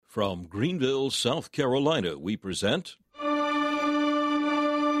From Greenville, South Carolina, we present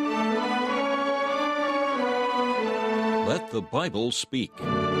Let the Bible Speak.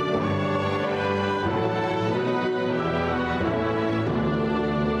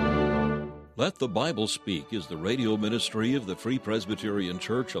 Let the Bible Speak is the radio ministry of the Free Presbyterian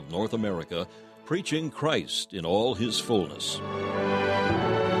Church of North America, preaching Christ in all his fullness.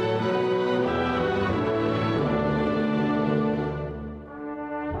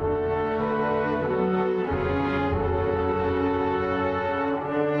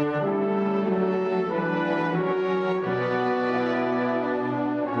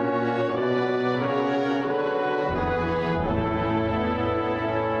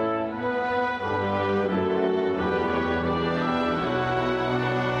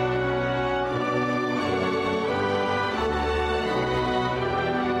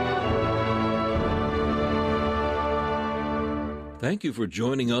 Thank you for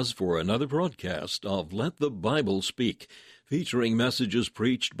joining us for another broadcast of Let the Bible Speak, featuring messages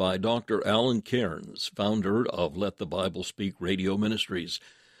preached by Dr. Alan Cairns, founder of Let the Bible Speak Radio Ministries.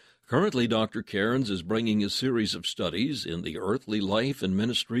 Currently, Dr. Cairns is bringing a series of studies in the earthly life and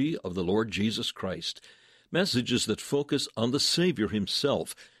ministry of the Lord Jesus Christ, messages that focus on the Savior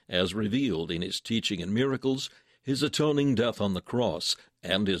himself, as revealed in his teaching and miracles, his atoning death on the cross,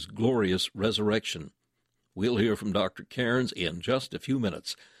 and his glorious resurrection. We'll hear from Dr. Cairns in just a few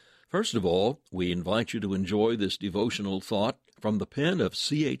minutes. First of all, we invite you to enjoy this devotional thought from the pen of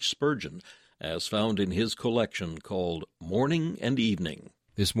C.H. Spurgeon, as found in his collection called Morning and Evening.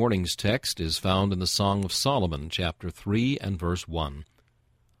 This morning's text is found in the Song of Solomon, chapter 3 and verse 1.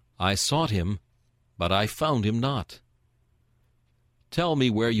 I sought him, but I found him not. Tell me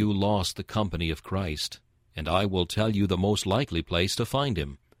where you lost the company of Christ, and I will tell you the most likely place to find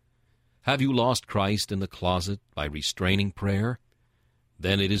him. Have you lost Christ in the closet by restraining prayer?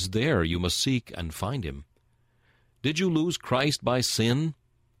 Then it is there you must seek and find him. Did you lose Christ by sin?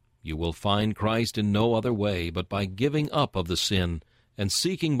 You will find Christ in no other way but by giving up of the sin and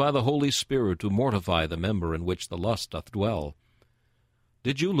seeking by the Holy Spirit to mortify the member in which the lust doth dwell.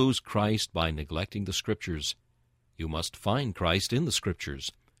 Did you lose Christ by neglecting the Scriptures? You must find Christ in the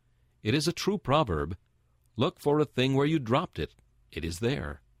Scriptures. It is a true proverb, look for a thing where you dropped it. It is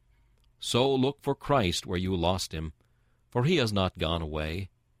there. So look for Christ where you lost him, for he has not gone away.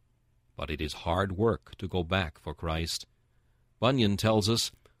 But it is hard work to go back for Christ. Bunyan tells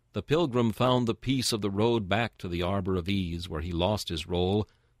us, the pilgrim found the peace of the road back to the arbor of ease, where he lost his roll,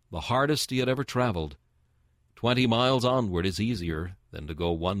 the hardest he had ever traveled. 20 miles onward is easier than to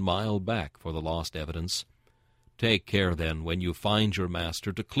go 1 mile back for the lost evidence. Take care, then, when you find your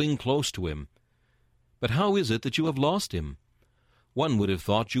master, to cling close to him. But how is it that you have lost him? One would have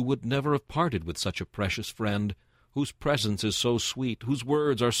thought you would never have parted with such a precious friend, whose presence is so sweet, whose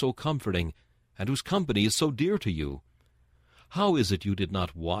words are so comforting, and whose company is so dear to you. How is it you did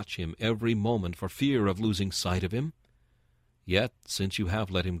not watch him every moment for fear of losing sight of him? Yet, since you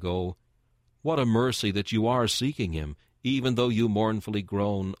have let him go, what a mercy that you are seeking him, even though you mournfully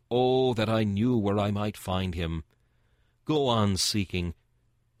groan, "Oh, that I knew where I might find him!" Go on seeking,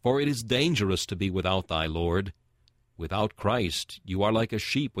 for it is dangerous to be without thy Lord. Without Christ, you are like a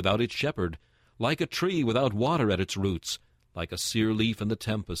sheep without its shepherd, like a tree without water at its roots, like a sere leaf in the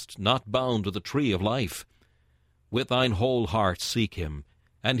tempest, not bound to the tree of life. With thine whole heart seek him,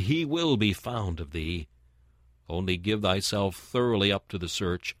 and he will be found of thee. Only give thyself thoroughly up to the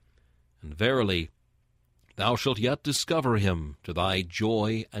search, and verily, thou shalt yet discover him to thy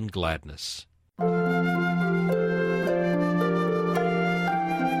joy and gladness.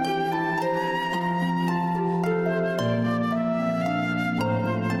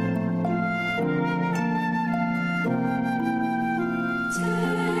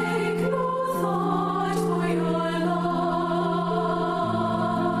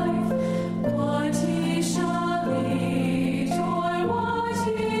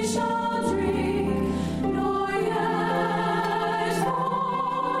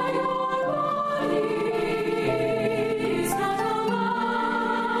 Body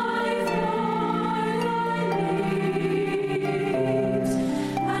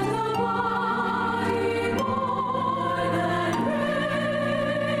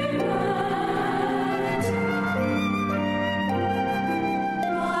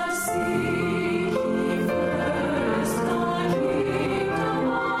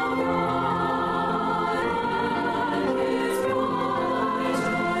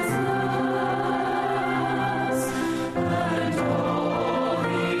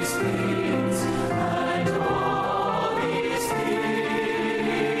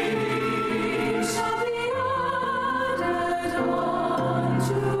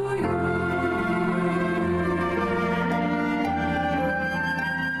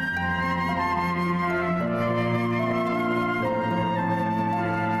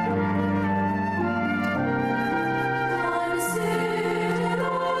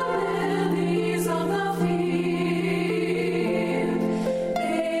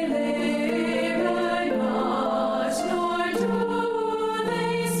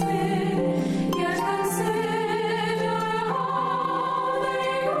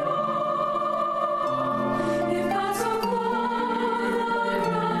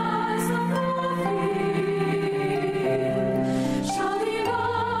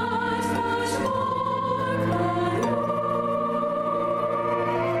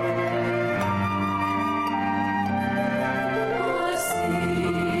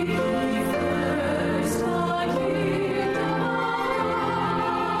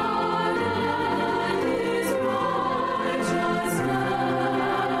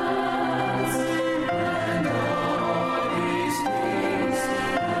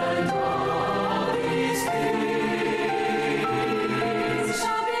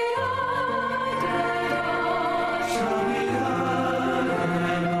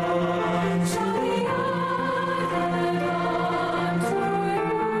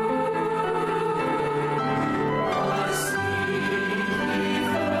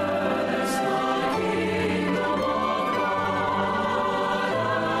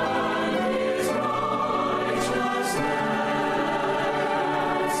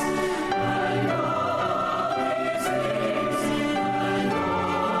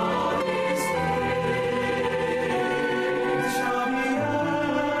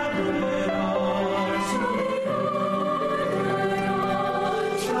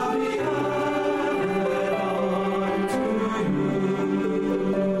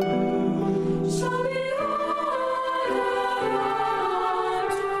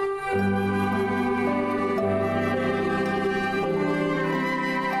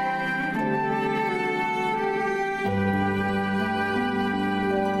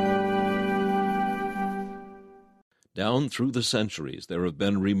Down through the centuries there have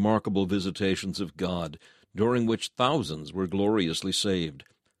been remarkable visitations of God, during which thousands were gloriously saved.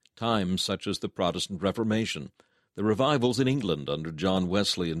 Times such as the Protestant Reformation, the revivals in England under John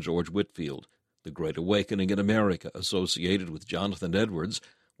Wesley and George Whitefield, the Great Awakening in America associated with Jonathan Edwards,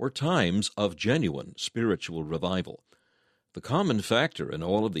 were times of genuine spiritual revival. The common factor in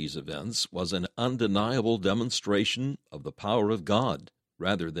all of these events was an undeniable demonstration of the power of God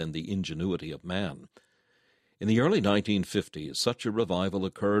rather than the ingenuity of man. In the early 1950s, such a revival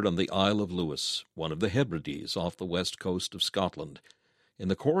occurred on the Isle of Lewis, one of the Hebrides off the west coast of Scotland. In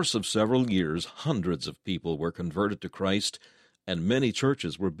the course of several years, hundreds of people were converted to Christ, and many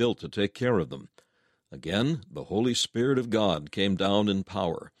churches were built to take care of them. Again, the Holy Spirit of God came down in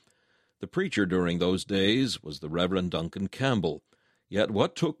power. The preacher during those days was the Reverend Duncan Campbell, yet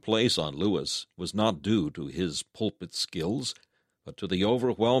what took place on Lewis was not due to his pulpit skills, but to the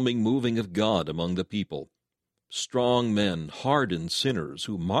overwhelming moving of God among the people. Strong men, hardened sinners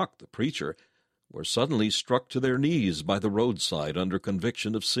who mocked the preacher, were suddenly struck to their knees by the roadside under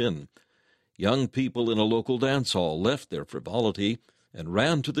conviction of sin. Young people in a local dance hall left their frivolity and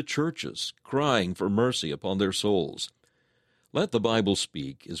ran to the churches, crying for mercy upon their souls. Let the Bible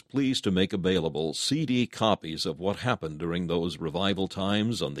Speak is pleased to make available CD copies of what happened during those revival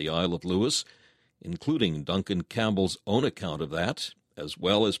times on the Isle of Lewis, including Duncan Campbell's own account of that, as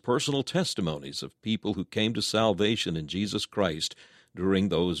well as personal testimonies of people who came to salvation in Jesus Christ during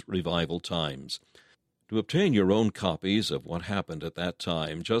those revival times. To obtain your own copies of what happened at that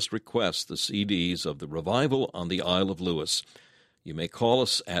time, just request the CDs of the Revival on the Isle of Lewis. You may call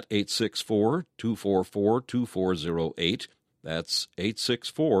us at 864-244-2408. That's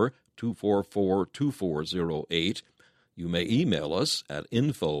 864-244-2408. You may email us at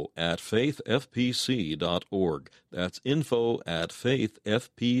info@faithfpc.org. That's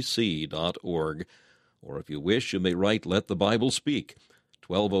info@faithfpc.org. Or if you wish, you may write Let the Bible Speak,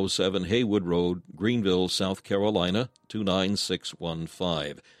 1207 Haywood Road, Greenville, South Carolina,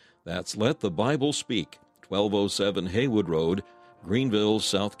 29615. That's Let the Bible Speak, 1207 Haywood Road, Greenville,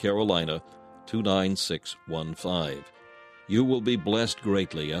 South Carolina, 29615. You will be blessed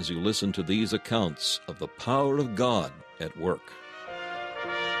greatly as you listen to these accounts of the power of God at work.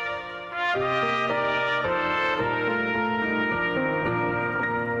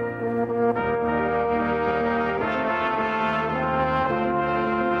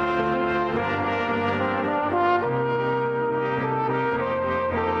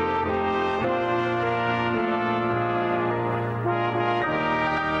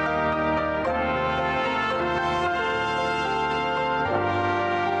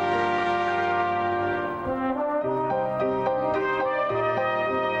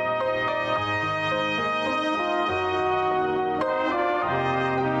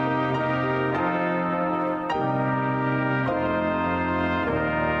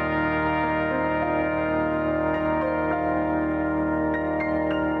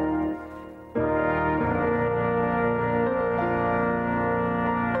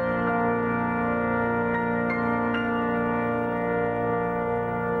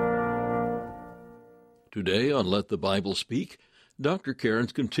 Today on Let the Bible Speak, Dr.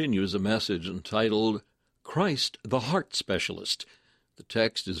 Cairns continues a message entitled, Christ the Heart Specialist. The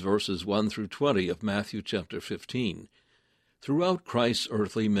text is verses 1 through 20 of Matthew chapter 15. Throughout Christ's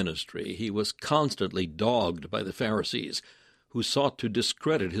earthly ministry, he was constantly dogged by the Pharisees, who sought to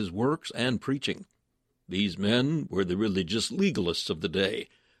discredit his works and preaching. These men were the religious legalists of the day,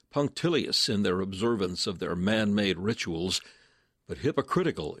 punctilious in their observance of their man-made rituals, but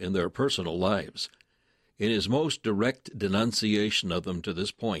hypocritical in their personal lives. In his most direct denunciation of them to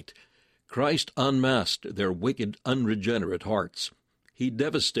this point, Christ unmasked their wicked, unregenerate hearts. He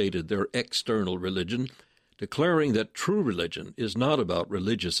devastated their external religion, declaring that true religion is not about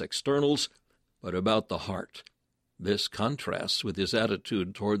religious externals, but about the heart. This contrasts with his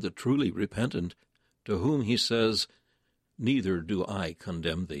attitude toward the truly repentant, to whom he says, "Neither do I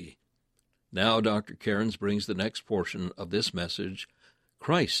condemn thee." Now Dr. Cairns brings the next portion of this message,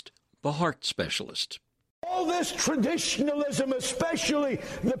 Christ, the Heart Specialist. All this traditionalism, especially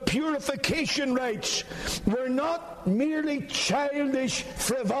the purification rites, were not merely childish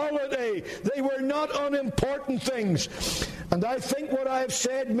frivolity. They were not unimportant things. And I think what I've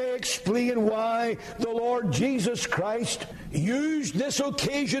said may explain why the Lord Jesus Christ used this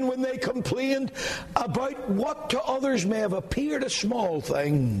occasion when they complained about what to others may have appeared a small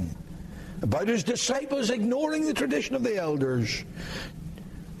thing, about his disciples ignoring the tradition of the elders.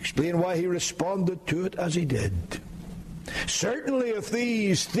 Explain why he responded to it as he did. Certainly if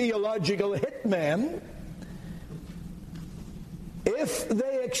these theological hitmen, if if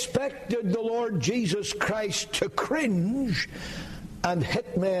they expected the Lord Jesus Christ to cringe, and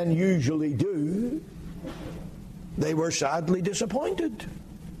hitmen usually do, they were sadly disappointed.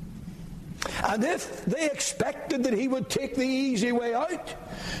 And if they expected that he would take the easy way out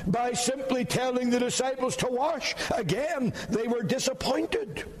by simply telling the disciples to wash, again, they were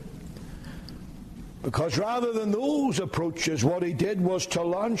disappointed. Because rather than those approaches, what he did was to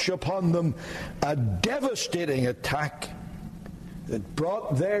launch upon them a devastating attack that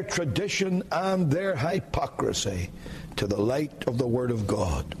brought their tradition and their hypocrisy to the light of the Word of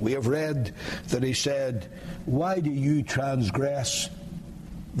God. We have read that he said, "Why do you transgress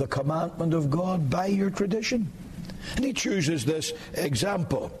the commandment of God by your tradition?" And he chooses this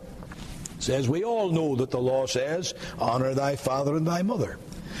example. He says, we all know that the law says, "Honor thy father and thy mother."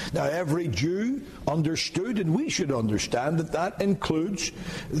 Now, every Jew understood, and we should understand, that that includes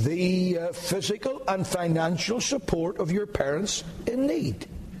the physical and financial support of your parents in need.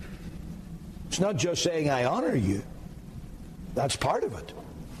 It's not just saying, "I honor you." That's part of it.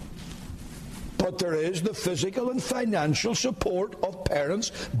 But there is the physical and financial support of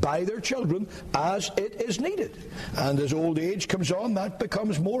parents by their children as it is needed. And as old age comes on, that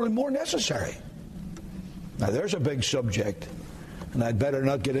becomes more and more necessary. Now, there's a big subject. And I'd better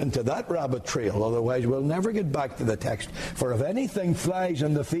not get into that rabbit trail, otherwise we'll never get back to the text. For if anything flies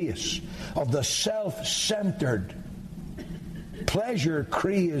in the face of the self-centered,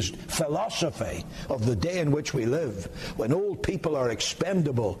 pleasure-crazed philosophy of the day in which we live, when old people are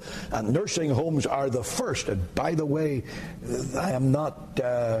expendable and nursing homes are the first, and by the way, I am not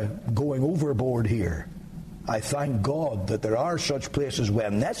going overboard here. I thank God that there are such places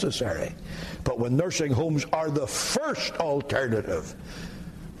when necessary. But when nursing homes are the first alternative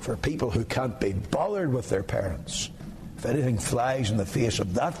for people who can't be bothered with their parents, if anything flies in the face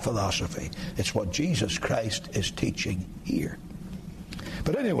of that philosophy, it's what Jesus Christ is teaching here.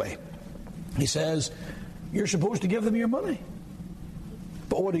 But anyway, he says, you're supposed to give them your money.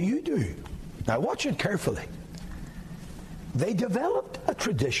 But what do? Now watch it carefully. They developed a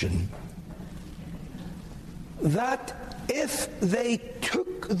tradition that if they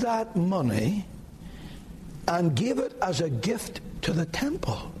took that money and gave it as a gift to the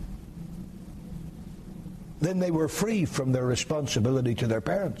temple, then they were free from their responsibility to their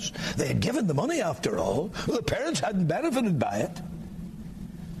parents. They had given the money after all. The parents hadn't benefited by it.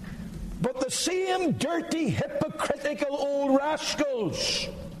 But the same dirty, hypocritical old rascals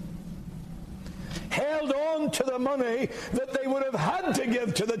held on to the money that they would have had to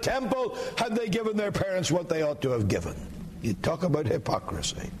give to the temple had they given their parents what they ought to have given. You talk about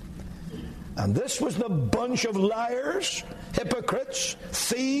hypocrisy. And this was the bunch of liars, hypocrites,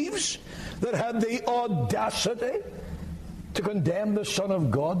 thieves that had the audacity to condemn the Son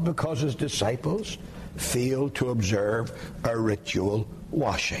of God because his disciples failed to observe a ritual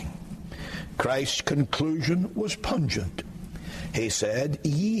washing. Christ's conclusion was pungent. He said,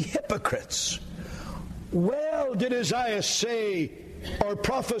 "Ye hypocrites, well did Isaiah say or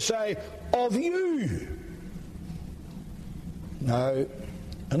prophesy of you." Now,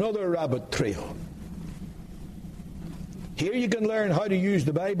 another rabbit trail. Here you can learn how to use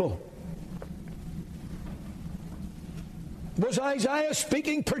the Bible. Was Isaiah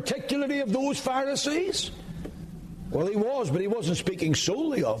speaking particularly of those Pharisees? Well, he was, but he wasn't speaking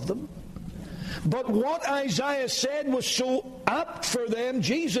solely of them. But what Isaiah said was so apt for them.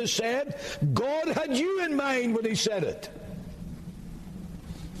 Jesus said, God had you in mind when he said it.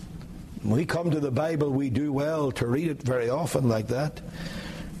 When we come to the Bible, we do well to read it very often like that.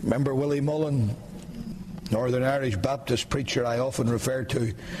 Remember Willie Mullen, Northern Irish Baptist preacher I often refer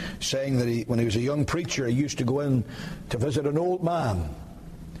to, saying that when he was a young preacher, he used to go in to visit an old man.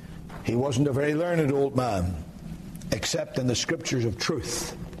 He wasn't a very learned old man, except in the scriptures of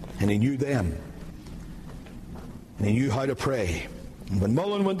truth, and he knew them. And he knew how to pray. And when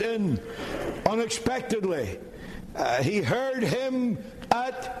Mullen went in, unexpectedly, he heard him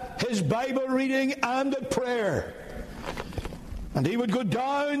at his Bible reading and at prayer. And he would go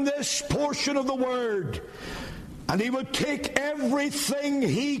down this portion of the Word, and he would take everything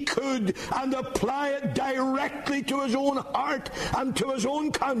he could and apply it directly to his own heart and to his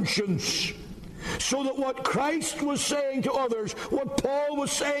own conscience. So that what Christ was saying to others, what Paul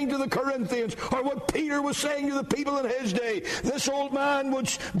was saying to the Corinthians, or what Peter was saying to the people in his day, this old man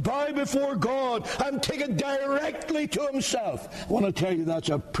would bow before God and take it directly to himself. I want to tell you that's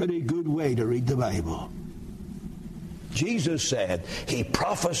a pretty good way to read the Bible. Jesus said, he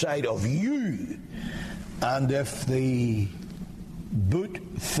prophesied of you, and if the boot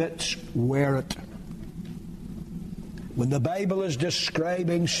fits, wear it. When the Bible is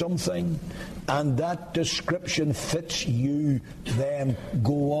describing something and that description fits you, then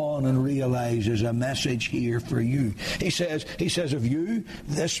go on and realize there's a message here for you. He says of you,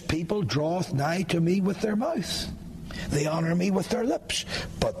 this people draweth nigh to me with their mouth. They honor me with their lips,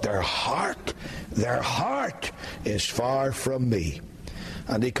 but their heart is far from me.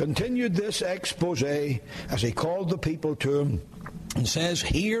 And he continued this expose as he called the people to him and says,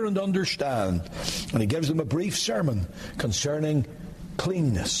 hear and understand. And he gives them a brief sermon concerning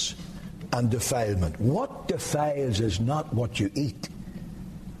cleanness and defilement. What defiles is not what you eat.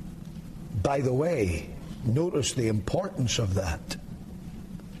 By the way, notice the importance of that,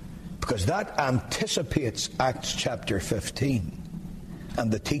 because that anticipates Acts chapter 15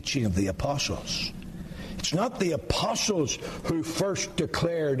 and the teaching of the apostles. It's not the apostles who first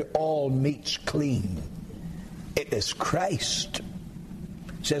declared all meats clean. It is Christ.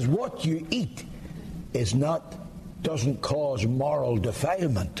 It says what you eat doesn't cause moral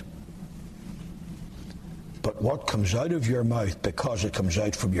defilement. But what comes out of your mouth, because it comes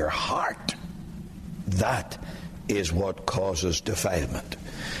out from your heart, that is what causes defilement.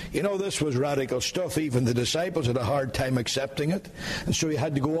 You know, this was radical stuff. Even the disciples had a hard time accepting it, and so he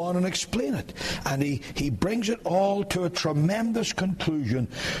had to go on and explain it. And he brings it all to a tremendous conclusion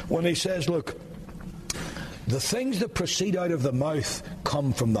when he says, look, the things that proceed out of the mouth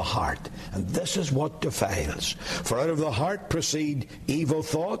come from the heart, and this is what defiles. For out of the heart proceed evil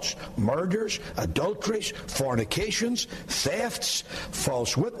thoughts, murders, adulteries, fornications, thefts,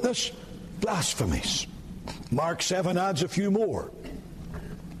 false witness, blasphemies. Mark 7 adds a few more.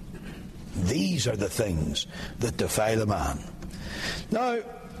 These are the things that defile a man. Now,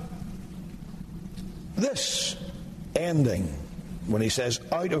 this ending, when he says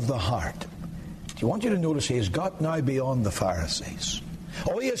out of the heart, I want you to notice he has got now beyond the Pharisees.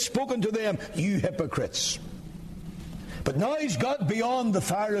 Oh, he has spoken to them, you hypocrites. But now he's got beyond the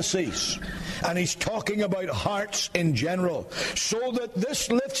Pharisees, and he's talking about hearts in general, so that this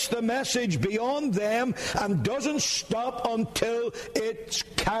lifts the message beyond them and doesn't stop until it's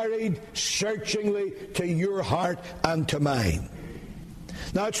carried searchingly to your heart and to mine.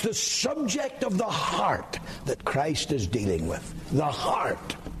 Now, it's the subject of the heart that Christ is dealing with. The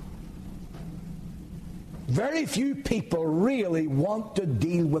heart. Very few people really want to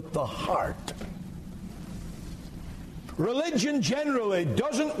deal with the heart. Religion generally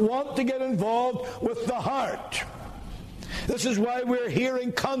doesn't want to get involved with the heart. This is why we're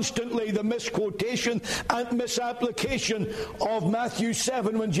hearing constantly the misquotation and misapplication of Matthew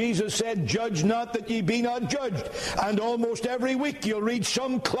 7 when Jesus said, judge not that ye be not judged. And almost every week you'll read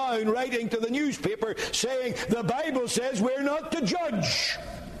some clown writing to the newspaper saying, the Bible says we're not to judge.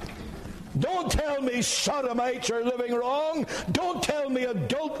 Don't tell me sodomites are living wrong. Don't tell me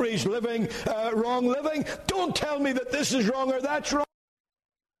adultery's living wrong living. Don't tell me that this is wrong or that's wrong.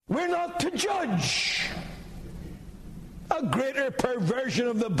 We're not to judge. A greater perversion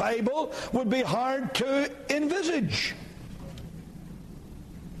of the Bible would be hard to envisage.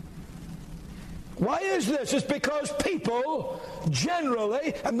 Why is this? It's because people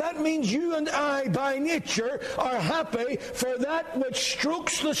generally, and that means you and I by nature, are happy for that which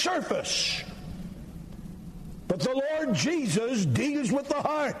strokes the surface. But the Lord Jesus deals with the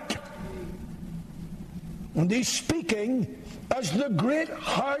heart. And he's speaking as the great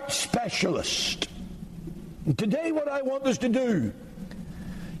heart specialist. And today what I want us to do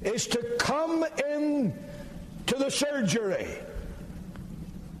is to come in to the surgery,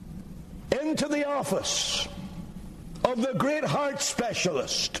 into the office of the great heart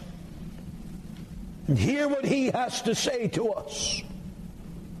specialist, and hear what he has to say to us.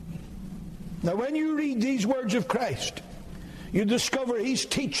 Now, when you read these words of Christ, you discover he's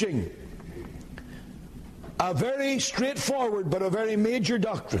teaching a very straightforward but a very major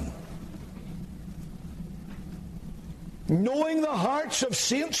doctrine. Knowing the hearts of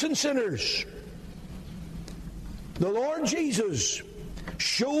saints and sinners, the Lord Jesus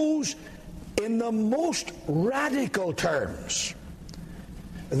shows in the most radical terms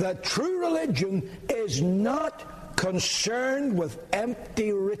that true religion is not concerned with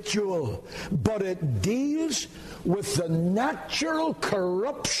empty ritual, but it deals with the natural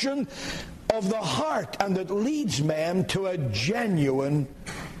corruption of the heart, and it leads men to a genuine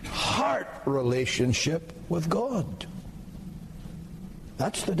heart relationship with God.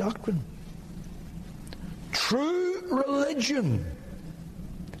 That's the doctrine. True religion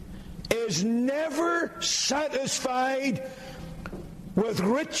is never satisfied with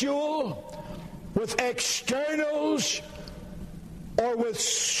ritual, with externals, or with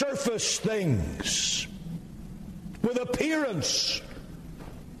surface things, with appearance.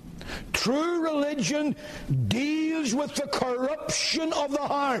 true religion deals with the corruption of the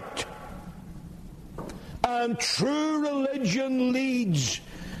heart. And true religion leads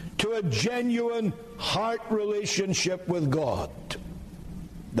to a genuine heart relationship with God.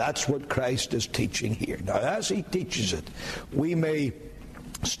 That's what Christ is teaching here. Now, as he teaches it, we may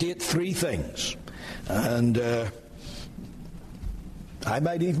state three things. And I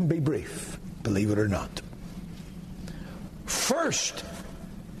might even be brief, believe it or not. First,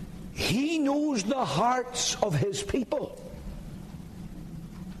 he knows the hearts of his people.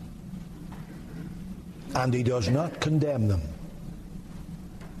 And he does not condemn them.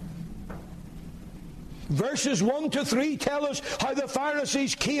 Verses 1 to 3 tell us how the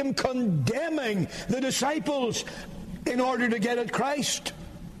Pharisees came condemning the disciples in order to get at Christ.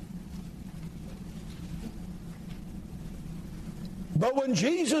 But when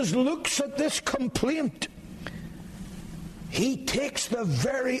Jesus looks at this complaint, he takes the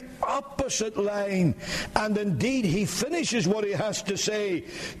very opposite line, and indeed he finishes what he has to say.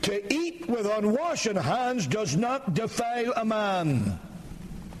 To eat with unwashed hands does not defile a man.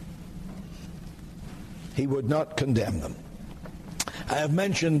 He would not condemn them. I have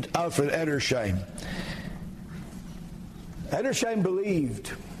mentioned Alfred Edersheim. Edersheim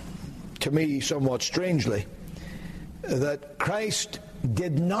believed, to me somewhat strangely, that Christ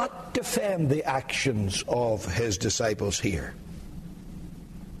did not defend the actions of his disciples here.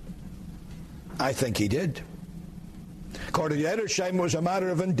 I think he did. According to Edersheim, it was a matter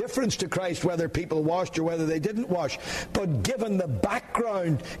of indifference to Christ whether people washed or whether they didn't wash. But given the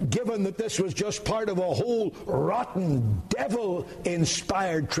background, given that this was just part of a whole rotten,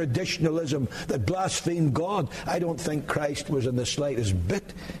 devil-inspired traditionalism that blasphemed God, I don't think Christ was in the slightest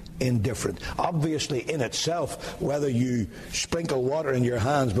bit indifferent. Obviously, in itself, whether you sprinkle water in your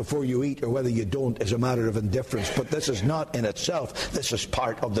hands before you eat or whether you don't is a matter of indifference. But this is not in itself. This is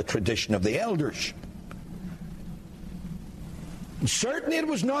part of the tradition of the elders. Certainly it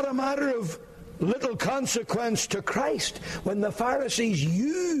was not a matter of little consequence to Christ when the Pharisees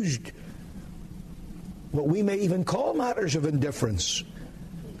used what we may even call matters of indifference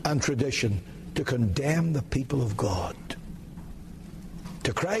and tradition to condemn the people of God.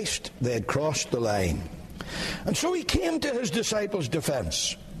 To Christ, they had crossed the line. And so he came to his disciples'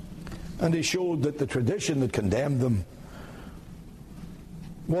 defense, and he showed that the tradition that condemned them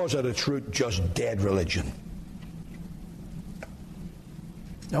was at its root just dead religion.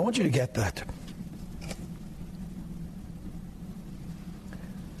 Now, I want you to get that.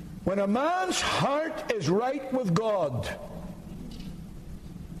 When a man's heart is right with God,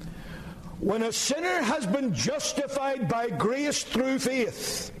 when a sinner has been justified by grace through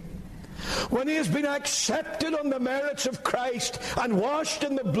faith, when he has been accepted on the merits of Christ and washed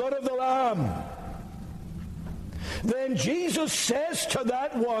in the blood of the Lamb, then Jesus says to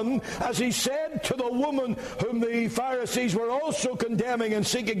that one, as he said to the woman whom the Pharisees were also condemning and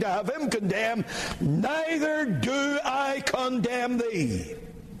seeking to have him condemned, neither do I condemn thee.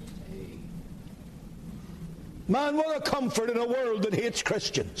 Man, what a comfort in a world that hates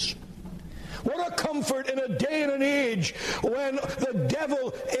Christians. What a comfort in a day and an age when the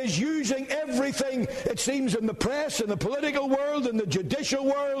devil is using everything, it seems, in the press, in the political world, in the judicial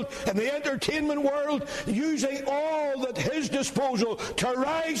world, in the entertainment world, using all at his disposal to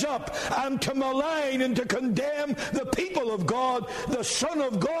rise up and to malign and to condemn the people of God. The Son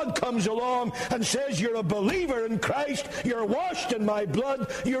of God comes along and says, you're a believer in Christ, you're washed in my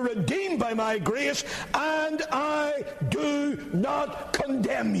blood, you're redeemed by my grace, and I do not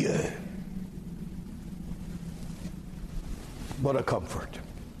condemn you. What a comfort.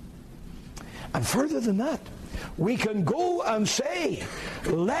 And further than that, we can go and say,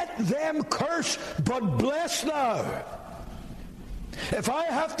 let them curse, but bless thou. If I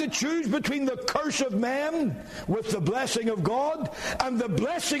have to choose between the curse of man with the blessing of God and the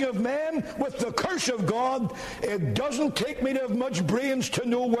blessing of man with the curse of God, it doesn't take me to have much brains to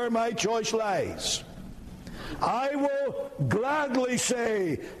know where my choice lies. I will gladly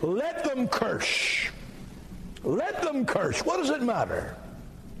say, let them curse. Let them curse. What does it matter?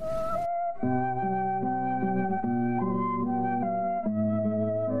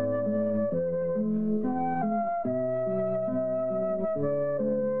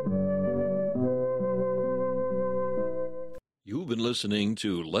 You've been listening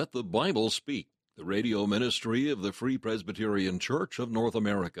to Let the Bible Speak, the radio ministry of the Free Presbyterian Church of North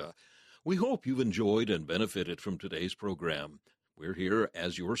America. We hope you've enjoyed and benefited from today's program. We're here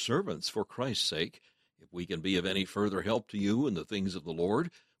as your servants for Christ's sake. If we can be of any further help to you in the things of the Lord,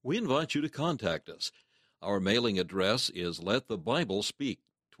 we invite you to contact us. Our mailing address is Let the Bible Speak,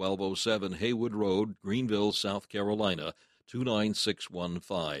 1207 Haywood Road, Greenville, South Carolina,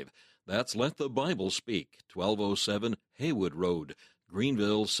 29615. That's Let the Bible Speak, 1207 Haywood Road,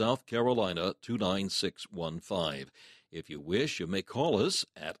 Greenville, South Carolina, 29615. If you wish, you may call us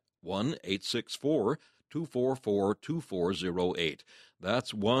at 1-864-244-2408.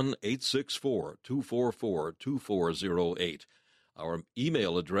 That's 1-864-244-2408. Our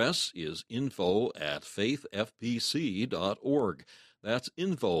email address is info@faithfpc.org. That's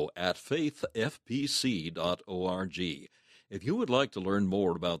info@faithfpc.org. If you would like to learn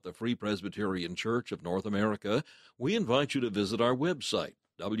more about the Free Presbyterian Church of North America, we invite you to visit our website,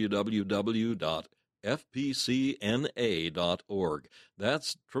 www.fpcna.org.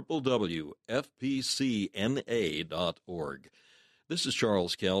 That's www.fpcna.org. This is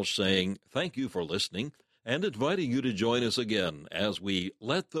Charles Kelch saying thank you for listening and inviting you to join us again as we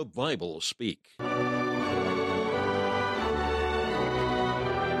Let the Bible Speak.